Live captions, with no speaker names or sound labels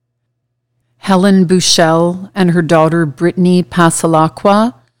Helen Bushell and her daughter Brittany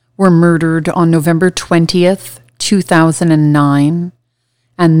Passalacqua were murdered on November 20th, 2009,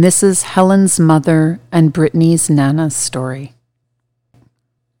 and this is Helen's mother and Brittany's Nana's story.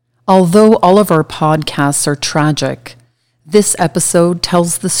 Although all of our podcasts are tragic, this episode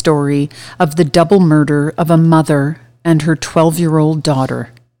tells the story of the double murder of a mother and her 12-year-old daughter.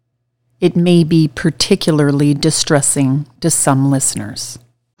 It may be particularly distressing to some listeners.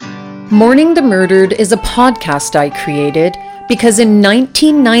 Mourning the Murdered is a podcast I created because in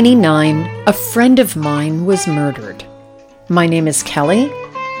 1999, a friend of mine was murdered. My name is Kelly,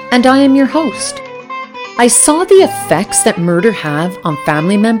 and I am your host. I saw the effects that murder have on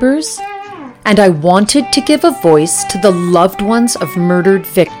family members, and I wanted to give a voice to the loved ones of murdered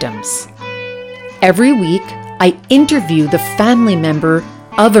victims. Every week, I interview the family member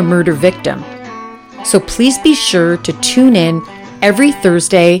of a murder victim. So please be sure to tune in every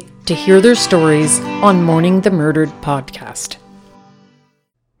Thursday to hear their stories on Mourning the Murdered podcast.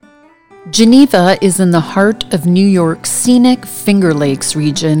 Geneva is in the heart of New York's scenic Finger Lakes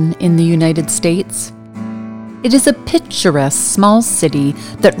region in the United States. It is a picturesque small city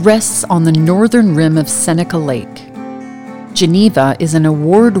that rests on the northern rim of Seneca Lake. Geneva is an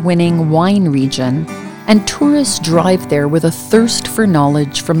award-winning wine region, and tourists drive there with a thirst for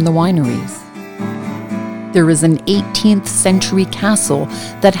knowledge from the wineries. There is an 18th century castle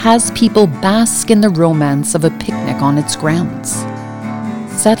that has people bask in the romance of a picnic on its grounds.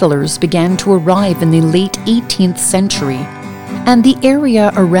 Settlers began to arrive in the late 18th century, and the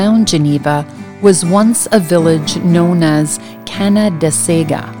area around Geneva was once a village known as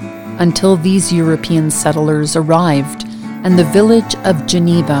Canandaigua until these European settlers arrived, and the village of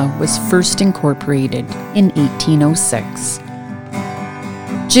Geneva was first incorporated in 1806.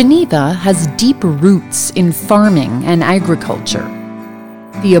 Geneva has deep roots in farming and agriculture.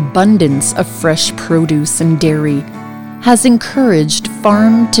 The abundance of fresh produce and dairy has encouraged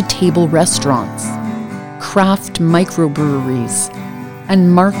farm-to-table restaurants, craft microbreweries,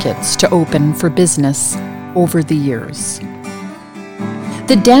 and markets to open for business over the years.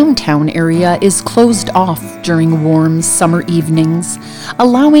 The downtown area is closed off during warm summer evenings,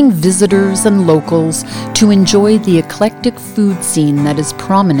 allowing visitors and locals to enjoy the eclectic food scene that is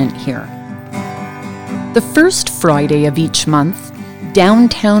prominent here. The first Friday of each month,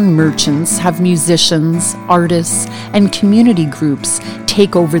 downtown merchants have musicians, artists, and community groups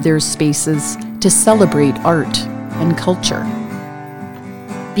take over their spaces to celebrate art and culture.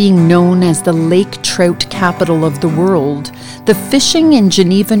 Being known as the lake trout capital of the world, the fishing in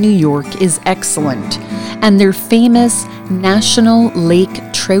Geneva, New York is excellent, and their famous National Lake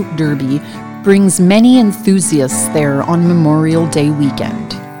Trout Derby brings many enthusiasts there on Memorial Day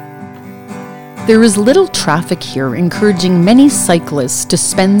weekend. There is little traffic here, encouraging many cyclists to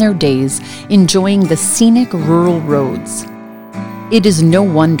spend their days enjoying the scenic rural roads. It is no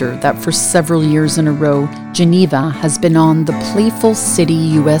wonder that for several years in a row, Geneva has been on the Playful City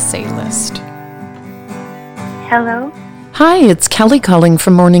USA list. Hello? Hi, it's Kelly calling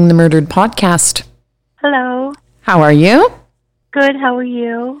from Mourning the Murdered podcast. Hello. How are you? Good, how are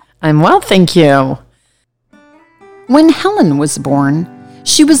you? I'm well, thank you. When Helen was born,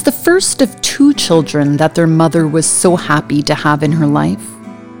 she was the first of two children that their mother was so happy to have in her life.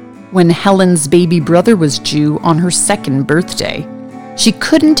 When Helen's baby brother was due on her second birthday, she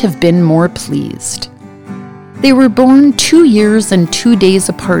couldn't have been more pleased. They were born 2 years and 2 days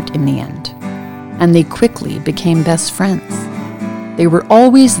apart in the end, and they quickly became best friends. They were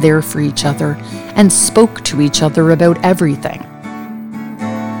always there for each other and spoke to each other about everything.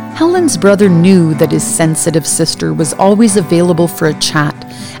 Helen's brother knew that his sensitive sister was always available for a chat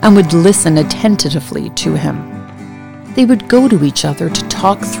and would listen attentively to him. They would go to each other to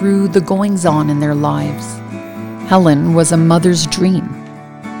talk through the goings-on in their lives. Helen was a mother's dream.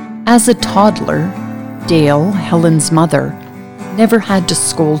 As a toddler, Dale, Helen's mother, never had to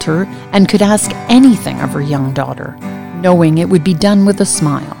scold her and could ask anything of her young daughter, knowing it would be done with a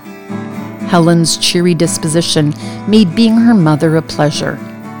smile. Helen's cheery disposition made being her mother a pleasure,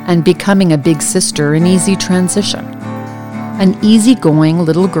 and becoming a big sister an easy transition. An easygoing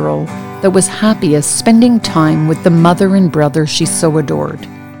little girl that was happiest spending time with the mother and brother she so adored.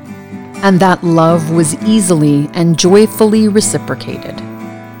 And that love was easily and joyfully reciprocated.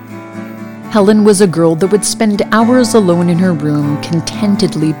 Helen was a girl that would spend hours alone in her room,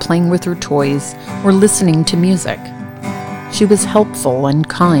 contentedly playing with her toys or listening to music. She was helpful and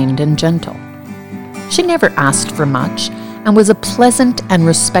kind and gentle. She never asked for much and was a pleasant and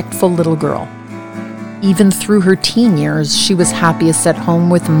respectful little girl. Even through her teen years, she was happiest at home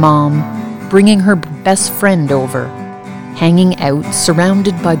with Mom, bringing her best friend over, hanging out,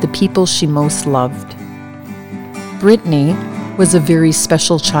 surrounded by the people she most loved. Brittany was a very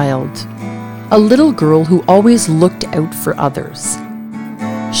special child, a little girl who always looked out for others.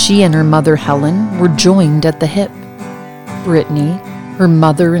 She and her mother Helen were joined at the hip. Brittany, her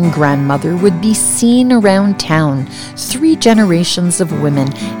mother and grandmother would be seen around town, 3 generations of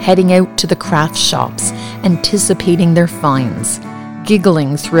women heading out to the craft shops, anticipating their finds,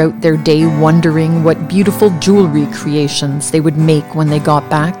 giggling throughout their day, wondering what beautiful jewelry creations they would make when they got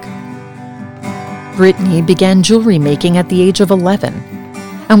back. Brittany began jewelry making at the age of 11,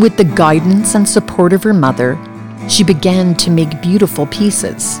 and with the guidance and support of her mother, she began to make beautiful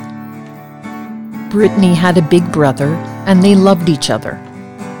pieces. Brittany had a big brother, and they loved each other.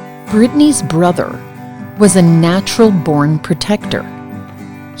 Brittany's brother was a natural-born protector.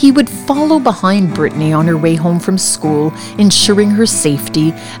 He would follow behind Brittany on her way home from school, ensuring her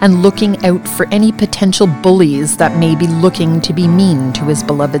safety and looking out for any potential bullies that may be looking to be mean to his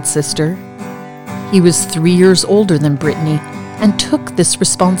beloved sister. He was 3 years older than Brittany and took this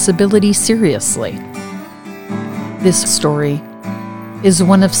responsibility seriously. This story is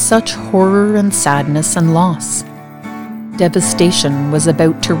one of such horror and sadness and loss. Devastation was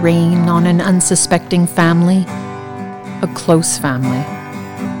about to reign on an unsuspecting family, a close family.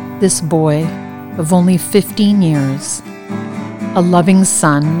 This boy of only 15 years, a loving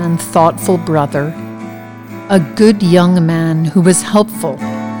son and thoughtful brother, a good young man who was helpful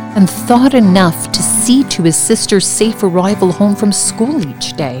and thought enough to see to his sister's safe arrival home from school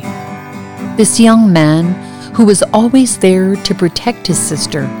each day. This young man, who was always there to protect his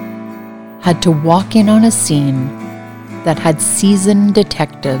sister, had to walk in on a scene that had seasoned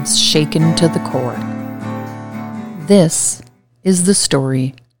detectives shaken to the core. This is the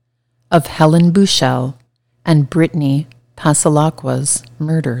story of Helen Buechele and Brittany Passalacqua's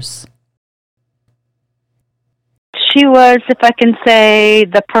murders. She was, if I can say,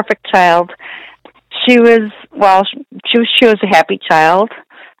 the perfect child. She was a happy child.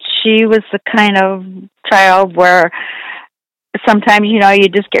 She was the kind of child where sometimes, you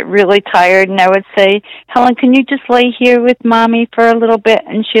just get really tired, and I would say, Helen, can you just lay here with Mommy for a little bit?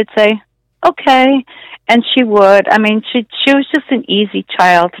 And she'd say, okay. And she would. I mean, she was just an easy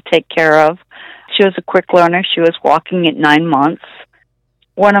child to take care of. She was a quick learner. She was walking at 9 months.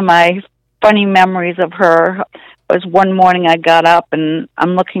 One of my funny memories of her was one morning I got up, and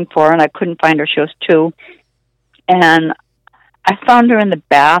I'm looking for her, and I couldn't find her. She was 2. And I found her in the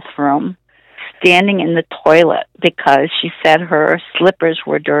bathroom, standing in the toilet, because she said her slippers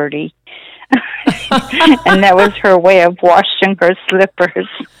were dirty. And that was her way of washing her slippers.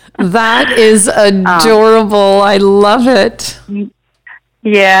 That is adorable. I love it.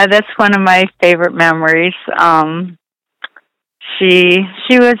 Yeah, that's one of my favorite memories. She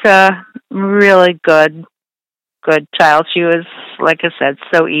was a really good child. She was, like I said,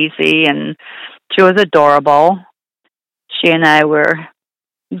 so easy, and she was adorable. She and I were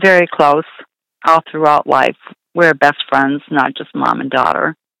very close all throughout life. We're best friends, not just mom and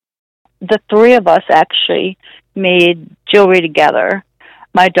daughter. The 3 of us actually made jewelry together.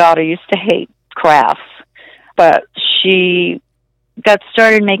 My daughter used to hate crafts, but she got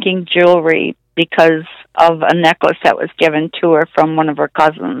started making jewelry because of a necklace that was given to her from one of her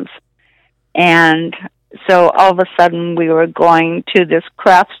cousins. And so all of a sudden we were going to this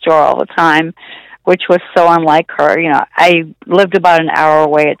craft store all the time, which was so unlike her. I lived about an hour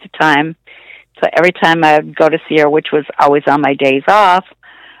away at the time. So every time I would go to see her, which was always on my days off,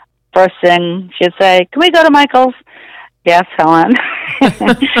 first thing she'd say, can we go to Michael's? Yes, Helen.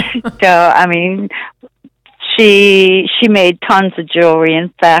 So, I mean, she made tons of jewelry.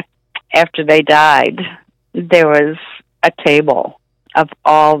 In fact, after they died, there was a table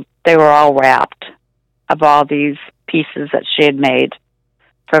of they were all wrapped, of all these pieces that she had made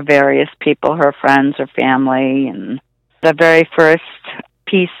for various people, her friends, her family. And the very first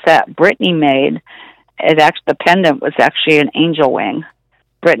piece that Brittany made, the pendant was actually an angel wing.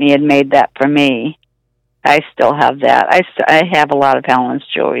 Brittany had made that for me. I still have that. I have a lot of Helen's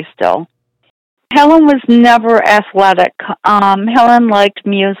jewelry still. Helen was never athletic. Helen liked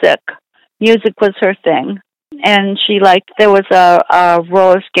music. Music was her thing. And there was a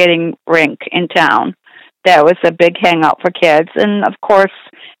roller skating rink in town. That was a big hangout for kids. And, of course,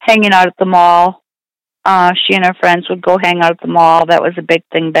 hanging out at the mall. She and her friends would go hang out at the mall. That was a big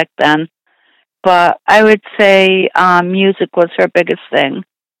thing back then. But I would say music was her biggest thing.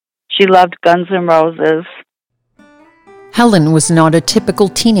 She loved Guns N' Roses. Helen was not a typical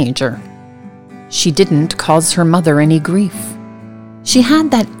teenager. She didn't cause her mother any grief. She had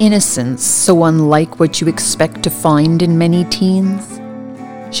that innocence so unlike what you expect to find in many teens.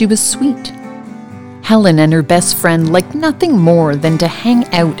 She was sweet, Helen and her best friend liked nothing more than to hang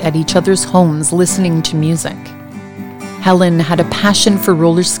out at each other's homes listening to music. Helen had a passion for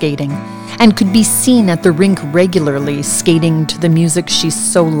roller skating and could be seen at the rink regularly skating to the music she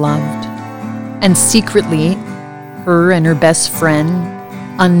so loved. And secretly, her and her best friend,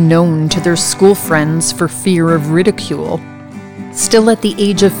 unknown to their school friends for fear of ridicule, still at the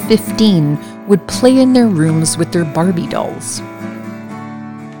age of 15, would play in their rooms with their Barbie dolls.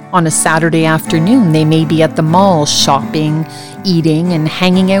 On a Saturday afternoon, they may be at the mall shopping, eating, and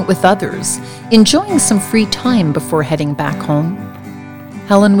hanging out with others, enjoying some free time before heading back home.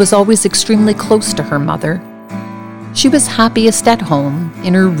 Helen was always extremely close to her mother. She was happiest at home,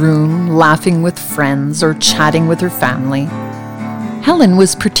 in her room, laughing with friends or chatting with her family. Helen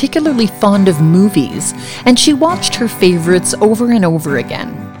was particularly fond of movies, and she watched her favorites over and over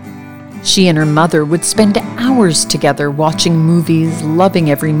again. She and her mother would spend hours together watching movies, loving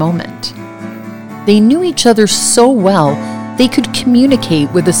every moment. They knew each other so well, they could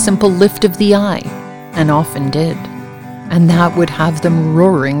communicate with a simple lift of the eye, and often did, and that would have them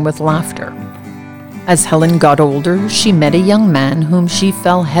roaring with laughter. As Helen got older, she met a young man whom she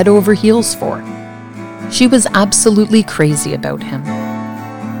fell head over heels for. She was absolutely crazy about him.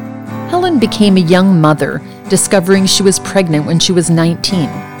 Helen became a young mother, discovering she was pregnant when she was 19.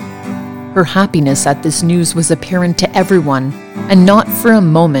 Her happiness at this news was apparent to everyone, and not for a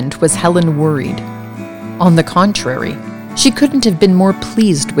moment was Helen worried. On the contrary, she couldn't have been more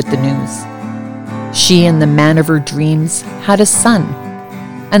pleased with the news. She and the man of her dreams had a son,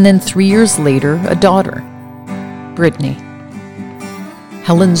 and then 3 years later, a daughter, Brittany.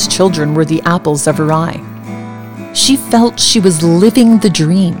 Helen's children were the apples of her eye. She felt she was living the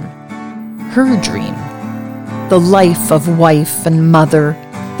dream, her dream, the life of wife and mother,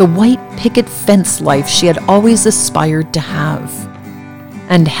 the white picket fence life she had always aspired to have.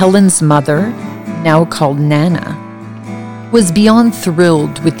 And Helen's mother, now called Nana, was beyond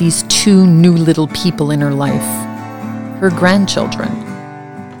thrilled with these two new little people in her life, her grandchildren.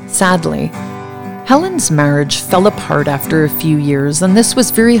 Sadly, Helen's marriage fell apart after a few years, and this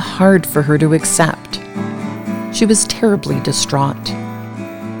was very hard for her to accept. She was terribly distraught.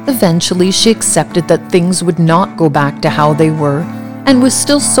 Eventually, she accepted that things would not go back to how they were, and was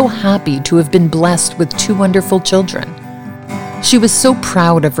still so happy to have been blessed with two wonderful children. She was so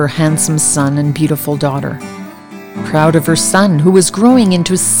proud of her handsome son and beautiful daughter. Proud of her son, who was growing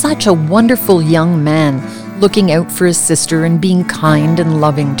into such a wonderful young man, looking out for his sister and being kind and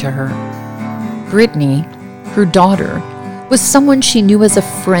loving to her. Brittany, her daughter, was someone she knew as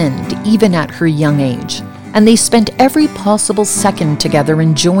a friend even at her young age, and they spent every possible second together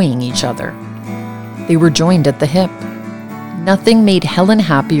enjoying each other. They were joined at the hip. Nothing made Helen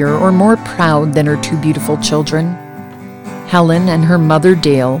happier or more proud than her two beautiful children. Helen and her mother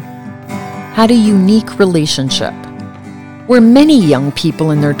Dale had a unique relationship. Where many young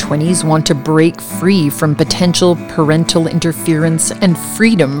people in their 20s want to break free from potential parental interference and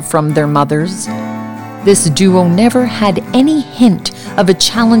freedom from their mothers, this duo never had any hint of a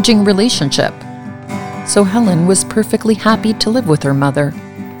challenging relationship. So Helen was perfectly happy to live with her mother,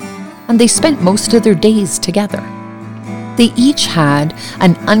 and they spent most of their days together. They each had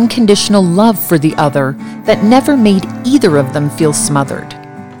an unconditional love for the other that never made either of them feel smothered.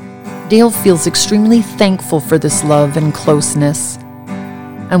 Dale feels extremely thankful for this love and closeness,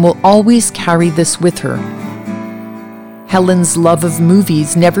 and will always carry this with her. Helen's love of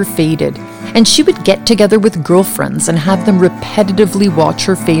movies never faded, and she would get together with girlfriends and have them repetitively watch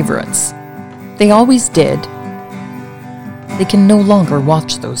her favorites. They always did. They can no longer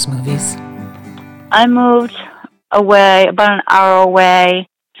watch those movies. I moved away, about an hour away,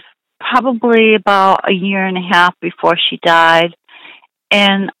 probably about a year and a half before she died.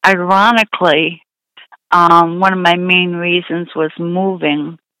 And ironically, one of my main reasons was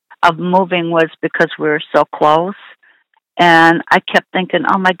moving was because we were so close. And I kept thinking,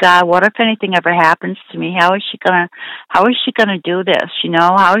 oh my God, what if anything ever happens to me? How is she gonna do this? You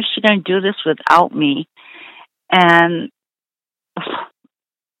know, how is she gonna do this without me? And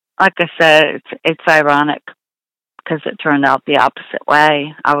like I said, it's ironic because it turned out the opposite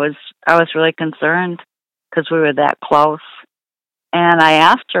way. I was really concerned because we were that close. And I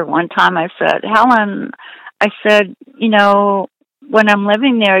asked her one time, I said, Helen, I said, you know, when I'm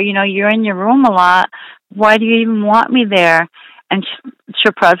living there, you know, you're in your room a lot. Why do you even want me there? And it's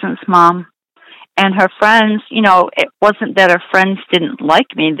your presence, Mom. And her friends, you know, it wasn't that her friends didn't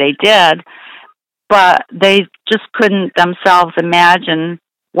like me. They did. But they just couldn't themselves imagine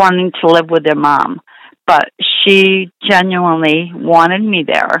wanting to live with their mom. But she genuinely wanted me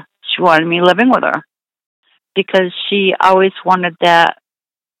there. She wanted me living with her, because she always wanted that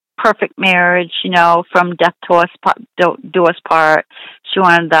perfect marriage, from death to us, do us part. She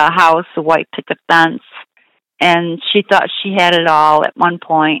wanted the house, the white picket fence, and she thought she had it all at one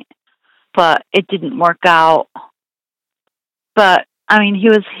point, but it didn't work out. But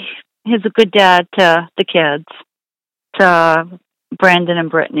he's a good dad to the kids, to Brandon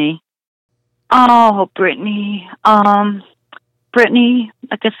and Brittany. Oh, Brittany. Brittany,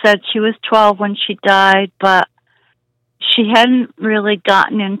 like I said, she was 12 when she died, but she hadn't really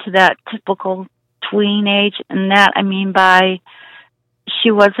gotten into that typical tween age, and that I mean by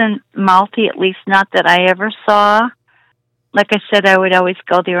she wasn't mouthy, at least not that I ever saw. Like I said, I would always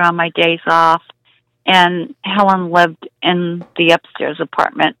go there on my days off, and Helen lived in the upstairs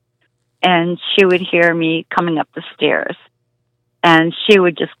apartment, and she would hear me coming up the stairs, and she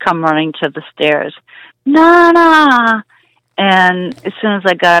would just come running to the stairs, Nana! And as soon as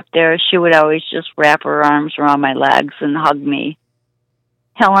I got up there, she would always just wrap her arms around my legs and hug me.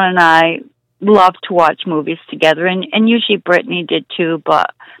 Helen and I loved to watch movies together, and usually Brittany did too,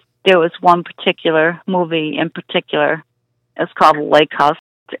 but there was one particular movie in particular. It's called Lake House.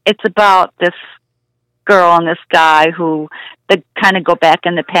 It's about this girl and this guy who they kind of go back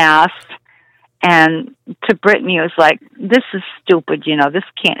in the past. And to Brittany, it was like, this is stupid, this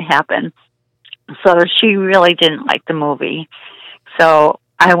can't happen. So she really didn't like the movie. So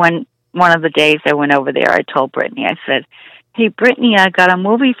one of the days I went over there, I told Brittany, I said, hey, Brittany, I got a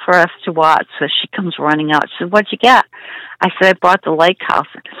movie for us to watch. So she comes running out. She said, what'd you get? I said, I bought The Lake House.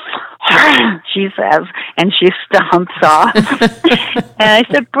 She says, and she stomps off. And I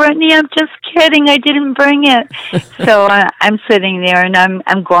said, Brittany, I'm just kidding. I didn't bring it. So I'm sitting there, and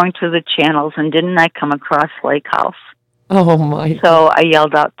I'm going through the channels, and didn't I come across Lake House? Oh, my. So I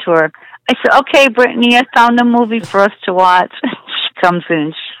yelled out to her. I said, okay, Brittany, I found a movie for us to watch. She comes in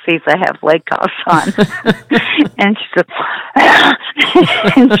and she sees I have Lake House on. And she said,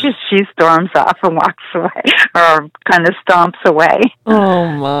 and she storms off and walks away, or kind of stomps away. Oh,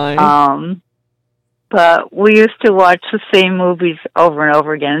 my. But we used to watch the same movies over and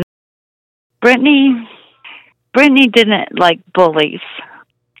over again. Brittany didn't like bullies.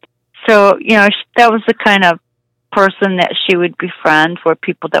 So, that was the kind of person that she would befriend were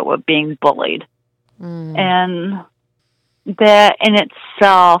people that were being bullied. And that in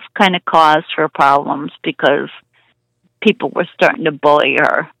itself kind of caused her problems because people were starting to bully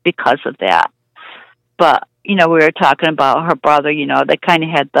her because of that. But, we were talking about her brother, they kind of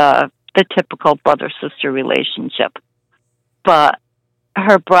had the typical brother-sister relationship. But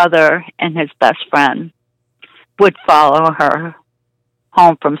her brother and his best friend would follow her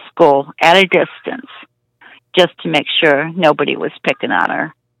home from school at a distance, just to make sure nobody was picking on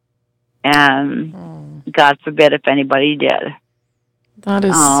her. And God forbid if anybody did. That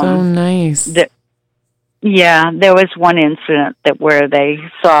is so nice. There was one incident where they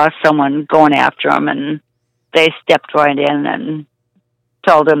saw someone going after them, and they stepped right in and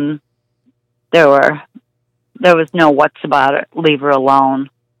told him there was no what's about it, leave her alone.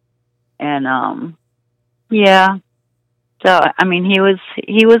 And so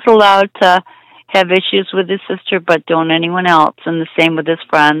he was allowed to have issues with his sister, but don't anyone else. And the same with his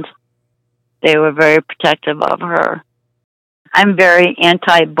friend. They were very protective of her. I'm very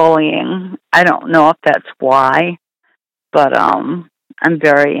anti-bullying. I don't know if that's why, but I'm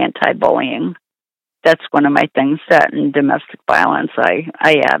very anti-bullying. That's one of my things that in domestic violence I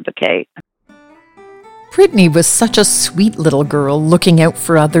advocate. Brittany was such a sweet little girl looking out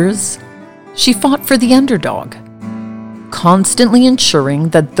for others. She fought for the underdog, constantly ensuring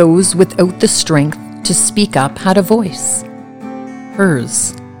that those without the strength to speak up had a voice.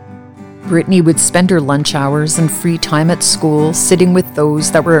 Hers. Brittany would spend her lunch hours and free time at school sitting with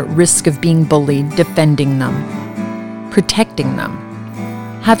those that were at risk of being bullied, defending them, protecting them,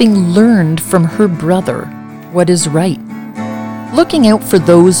 having learned from her brother what is right, looking out for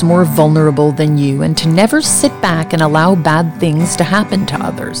those more vulnerable than you, and to never sit back and allow bad things to happen to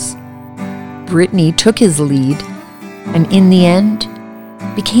others. Brittany took his lead and in the end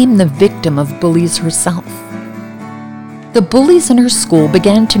became the victim of bullies herself. The bullies in her school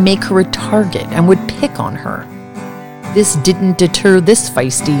began to make her a target and would pick on her. This didn't deter this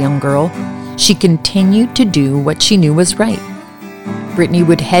feisty young girl. She continued to do what she knew was right. Brittany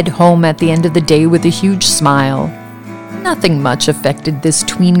would head home at the end of the day with a huge smile. Nothing much affected this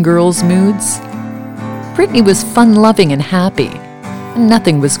tween girl's moods. Brittany was fun-loving and happy, and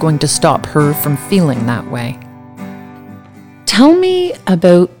nothing was going to stop her from feeling that way. Tell me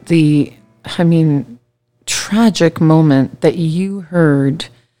about the, tragic moment that you heard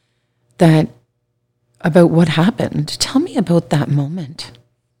about what happened. Tell me about that moment.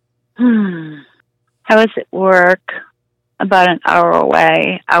 I was at work. about an hour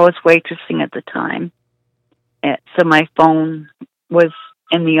away. I was waitressing at the time. So my phone was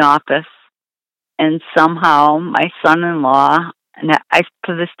in the office. And somehow my son-in-law, and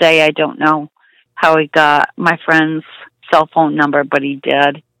to this day I don't know how he got my friend's cell phone number, but he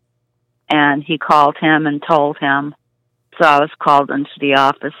did. And he called him and told him. So I was called into the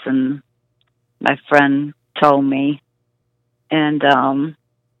office, and my friend told me. And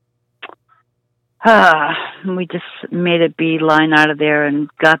we just made a beeline out of there and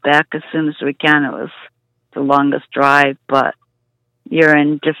got back as soon as we can. It was the longest drive, but you're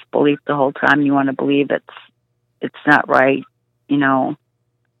in disbelief the whole time. You want to believe it's not right, you know.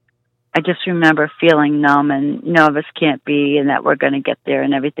 I just remember feeling numb and this can't be, and that we're going to get there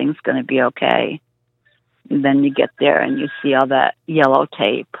and everything's going to be okay. And then you get there and you see all that yellow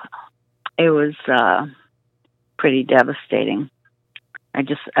tape. It was pretty devastating.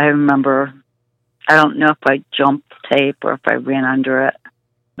 I remember, I don't know if I jumped tape or if I ran under it.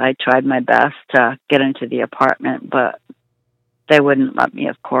 I tried my best to get into the apartment, but they wouldn't let me,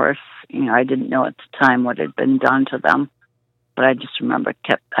 of course. I didn't know at the time what had been done to them. But I just remember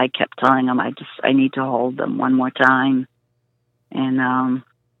I kept telling them I need to hold them one more time. And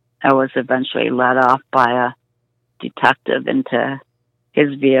I was eventually led off by a detective into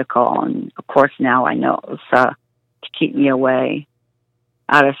his vehicle. And, of course, now I know it was to keep me away,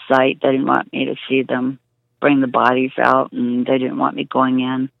 out of sight. They didn't want me to see them bring the bodies out, and they didn't want me going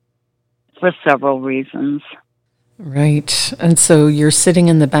in for several reasons. Right. And so you're sitting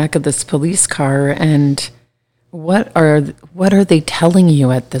in the back of this police car, and what are they telling you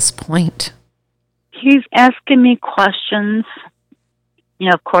at this point? He's asking me questions.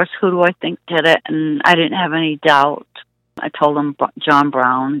 Of course, who do I think did it? And I didn't have any doubt. I told him John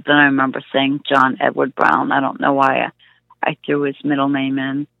Brown. Then I remember saying John Edward Brown. I don't know why I threw his middle name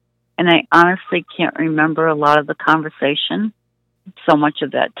in. And I honestly can't remember a lot of the conversation. So much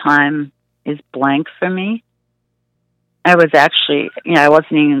of that time is blank for me. I was actually, I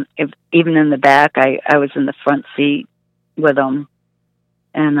wasn't even in the back. I was in the front seat with them.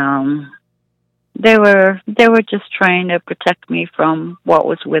 And they were just trying to protect me from what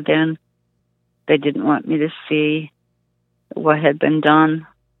was within. They didn't want me to see what had been done.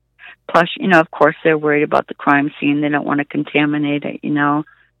 Plus, of course, they're worried about the crime scene. They don't want to contaminate it,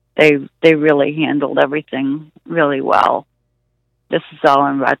 They really handled everything really well. This is all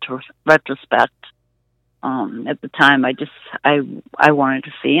in retrospect. At the time, I wanted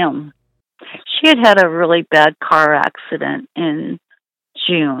to see him. She had a really bad car accident in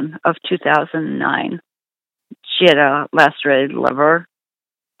June of 2009. She had a lacerated liver,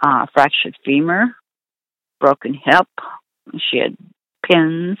 fractured femur, broken hip. She had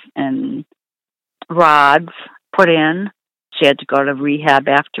pins and rods put in. She had to go to rehab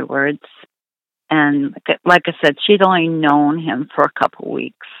afterwards. And like I said, she'd only known him for a couple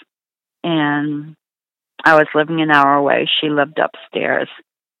weeks. And I was living an hour away. She lived upstairs.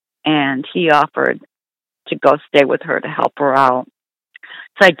 And he offered to go stay with her to help her out.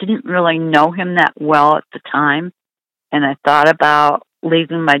 So I didn't really know him that well at the time. And I thought about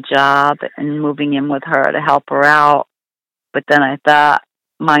leaving my job and moving in with her to help her out. But then I thought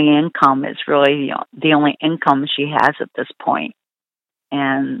my income is really the only income she has at this point.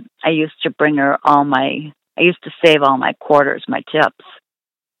 And I used to save all my quarters, my tips.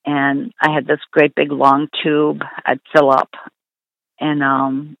 And I had this great big long tube I'd fill up.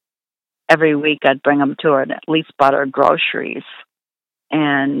 And every week I'd bring them to her and at least bought her groceries.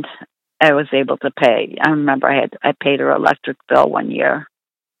 And I was able to pay. I remember I paid her electric bill one year,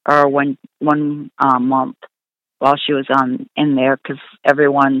 or one month while she was in there, because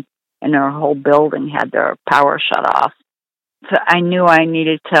everyone in her whole building had their power shut off. So I knew I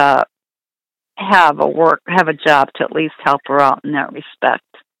needed to have a job to at least help her out in that respect.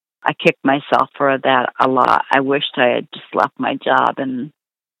 I kicked myself for that a lot. I wished I had just left my job and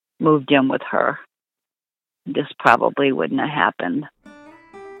moved in with her. This probably wouldn't have happened.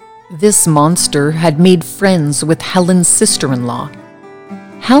 This monster had made friends with Helen's sister-in-law.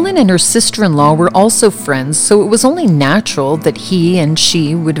 Helen and her sister-in-law were also friends, so it was only natural that he and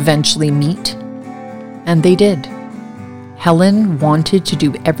she would eventually meet. And they did. Helen wanted to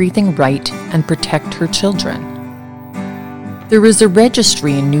do everything right and protect her children. There was a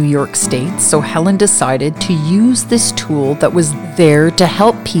registry in New York State, so Helen decided to use this tool that was there to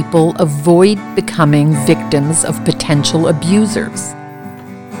help people avoid becoming victims of potential abusers.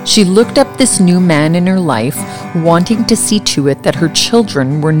 She looked up this new man in her life, wanting to see to it that her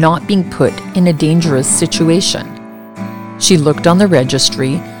children were not being put in a dangerous situation. She looked on the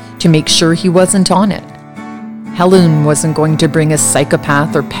registry to make sure he wasn't on it. Helen wasn't going to bring a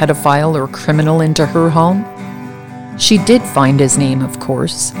psychopath or pedophile or criminal into her home. She did find his name, of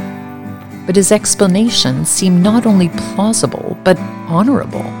course, but his explanation seemed not only plausible, but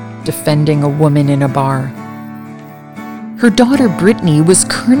honorable, defending a woman in a bar. Her daughter Brittany was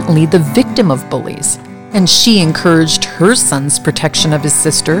currently the victim of bullies, and she encouraged her son's protection of his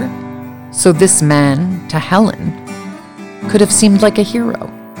sister, so this man, to Helen, could have seemed like a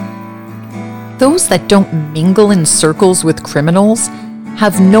hero. Those that don't mingle in circles with criminals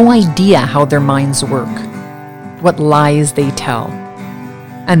have no idea how their minds work, what lies they tell.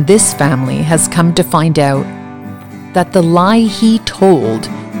 And this family has come to find out that the lie he told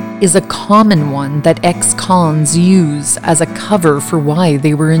is a common one that ex-cons use as a cover for why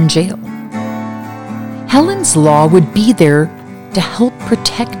they were in jail. Helen's Law would be there to help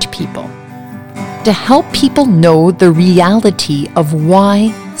protect people, to help people know the reality of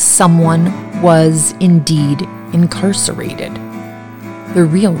why someone was indeed incarcerated. The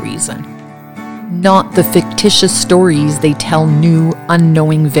real reason, not the fictitious stories they tell new,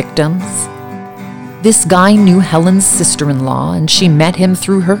 unknowing victims. This guy knew Helen's sister-in-law, and she met him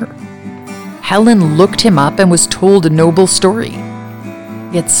through her. Helen looked him up and was told a noble story,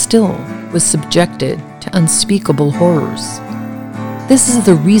 yet still was subjected to unspeakable horrors. This is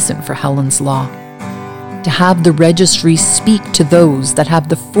the reason for Helen's Law, to have the registry speak to those that have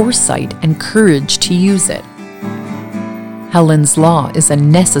the foresight and courage to use it. Helen's Law is a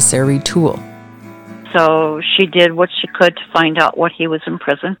necessary tool. So she did what she could to find out what he was in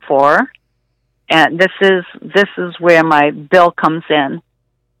prison for. And this is where my bill comes in.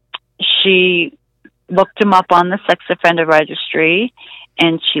 She looked him up on the sex offender registry,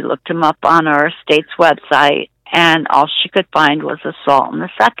 and she looked him up on our state's website, and all she could find was assault in the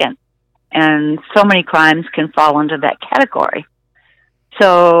second. And so many crimes can fall into that category.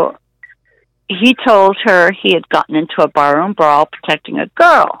 So he told her he had gotten into a barroom brawl protecting a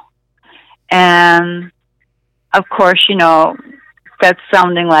girl. And, of course, that's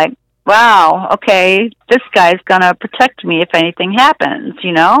sounding like, wow, okay, this guy's going to protect me if anything happens,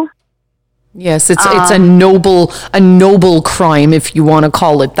 Yes, it's a noble crime, if you want to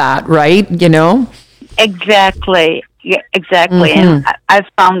call it that, right? Exactly. Yeah, exactly. Mm-hmm. And I've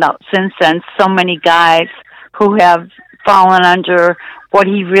found out since then so many guys who have fallen under what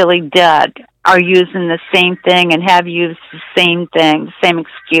he really did are using the same thing and have used the same thing, the same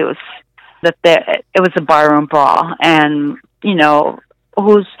excuse, that it was a barroom brawl. And,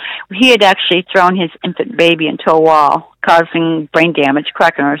 he had actually thrown his infant baby into a wall, causing brain damage,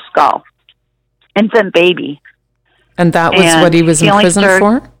 cracking her skull. Infant baby. And that was what he was in prison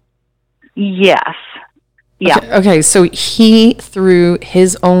for? Yes. Yeah. Okay, so he threw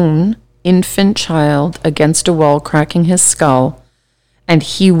his own infant child against a wall, cracking his skull, and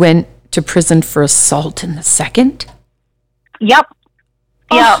he went to prison for assault in the second? Yep.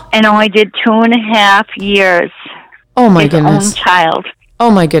 Oh. Yep, and only did 2.5 years. Oh, my goodness. His own child. Oh,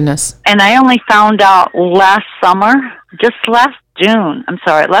 my goodness. And I only found out last June,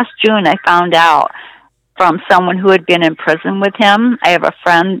 I found out from someone who had been in prison with him. I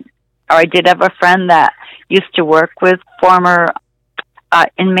did have a friend that used to work with former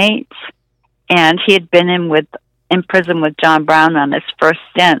inmates, and he had been in prison with John Brown on his first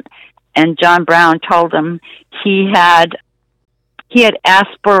stint. And John Brown told him he had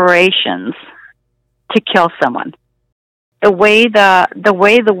aspirations to kill someone. The way the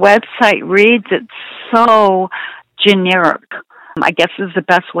website reads, it's so generic. I guess is the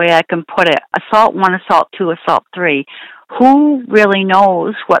best way I can put it. Assault 1, Assault 2, Assault 3. Who really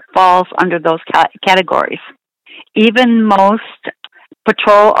knows what falls under those categories? Even most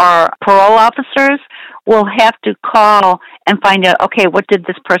patrol or parole officers will have to call and find out, okay, what did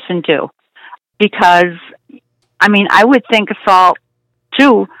this person do? Because, I would think Assault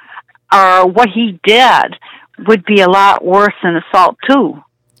 2, or what he did, would be a lot worse than Assault 2.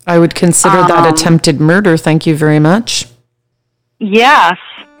 I would consider that attempted murder, thank you very much. Yes.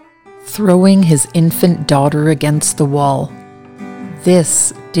 Throwing his infant daughter against the wall.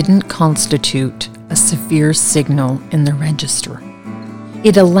 This didn't constitute a severe signal in the register.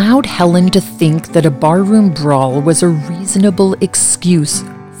 It allowed Helen to think that a barroom brawl was a reasonable excuse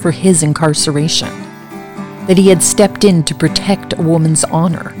for his incarceration, that he had stepped in to protect a woman's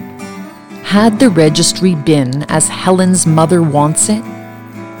honor. Had the registry been as Helen's mother wants it,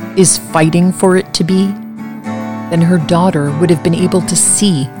 is fighting for it to be, then her daughter would have been able to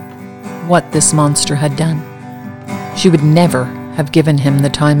see what this monster had done. She would never have given him the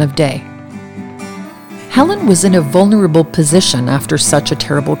time of day. Helen was in a vulnerable position after such a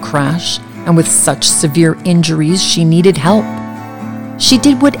terrible crash, and with such severe injuries, she needed help. She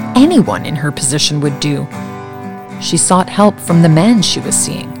did what anyone in her position would do. She sought help from the man she was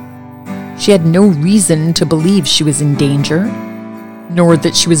seeing. She had no reason to believe she was in danger, nor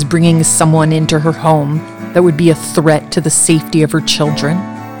that she was bringing someone into her home that would be a threat to the safety of her children.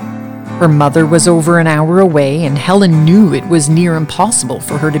 Her mother was over an hour away, and Helen knew it was near impossible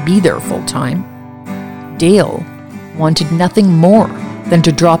for her to be there full time. Dale wanted nothing more than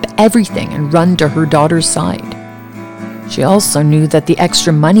to drop everything and run to her daughter's side. She also knew that the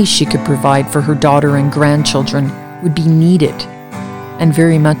extra money she could provide for her daughter and grandchildren would be needed and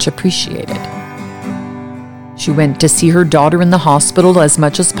very much appreciated. She went to see her daughter in the hospital as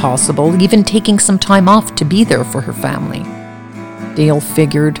much as possible, even taking some time off to be there for her family. Dale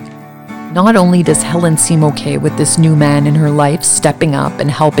figured, not only does Helen seem okay with this new man in her life stepping up and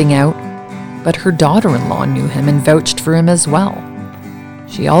helping out, but her daughter-in-law knew him and vouched for him as well.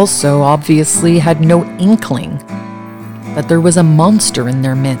 She also obviously had no inkling that there was a monster in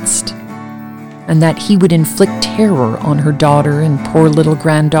their midst, and that he would inflict terror on her daughter and poor little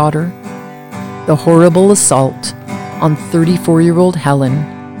granddaughter. The horrible assault on 34-year-old Helen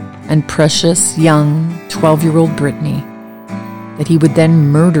and precious young 12-year-old Brittany, that he would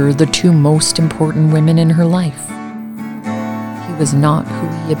then murder the two most important women in her life. He was not who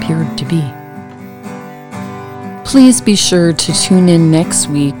he appeared to be. Please be sure to tune in next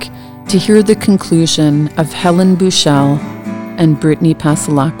week to hear the conclusion of Helen Bushell and Brittany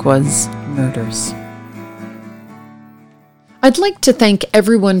Pasalacqua's murders. I'd like to thank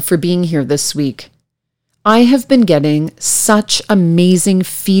everyone for being here this week. I have been getting such amazing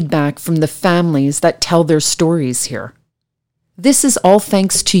feedback from the families that tell their stories here. This is all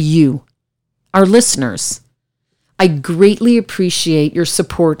thanks to you, our listeners. I greatly appreciate your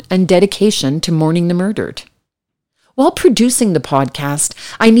support and dedication to Mourning the Murdered. While producing the podcast,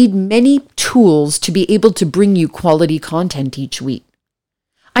 I need many tools to be able to bring you quality content each week.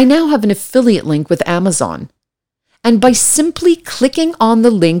 I now have an affiliate link with Amazon, and by simply clicking on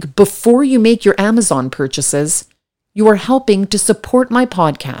the link before you make your Amazon purchases, you are helping to support my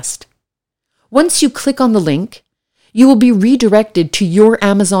podcast. Once you click on the link, you will be redirected to your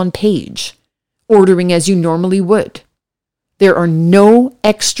Amazon page, ordering as you normally would. There are no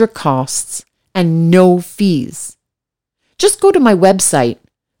extra costs and no fees. Just go to my website,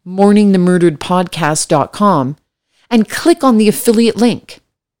 mourningthemurderedpodcast.com, and click on the affiliate link.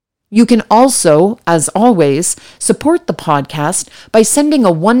 You can also, as always, support the podcast by sending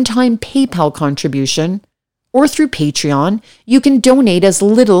a one-time PayPal contribution, or through Patreon, you can donate as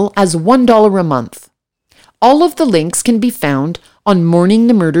little as $1 a month. All of the links can be found on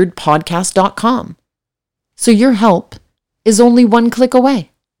mourningthemurderedpodcast.com. So your help is only one click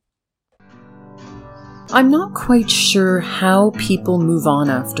away. I'm not quite sure how people move on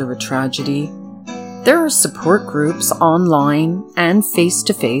after a tragedy. There are support groups online and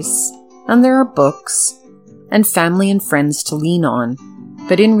face-to-face, and there are books and family and friends to lean on.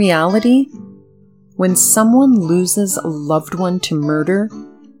 But in reality, when someone loses a loved one to murder,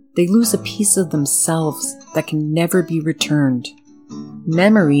 they lose a piece of themselves that can never be returned.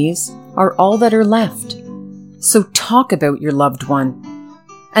 Memories are all that are left. So talk about your loved one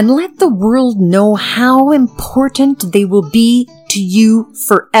and let the world know how important they will be to you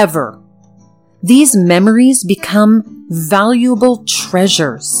forever. These memories become valuable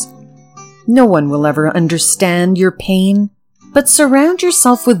treasures. No one will ever understand your pain, but surround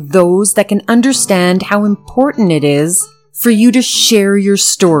yourself with those that can understand how important it is for you to share your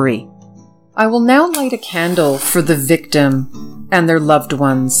story. I will now light a candle for the victim and their loved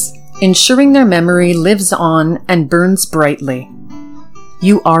ones, ensuring their memory lives on and burns brightly.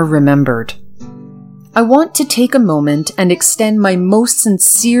 You are remembered. I want to take a moment and extend my most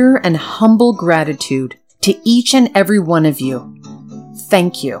sincere and humble gratitude to each and every one of you.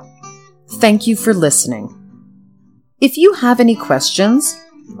 Thank you. Thank you for listening. If you have any questions,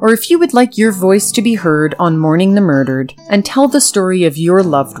 or if you would like your voice to be heard on Mourning the Murdered and tell the story of your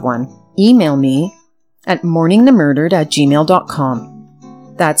loved one, email me at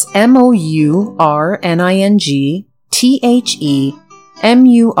mourningthemurdered@gmail.com. That's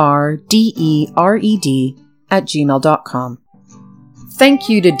mourningthemurdered@gmail.com. Thank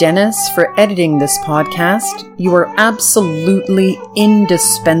you to Dennis for editing this podcast. You are absolutely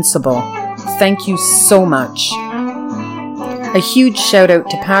indispensable. Thank you so much. A huge shout out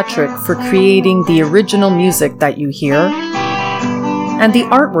to Patrick for creating the original music that you hear. And the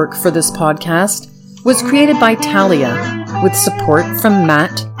artwork for this podcast was created by Talia with support from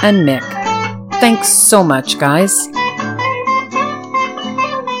Matt and Mick. Thanks so much, guys.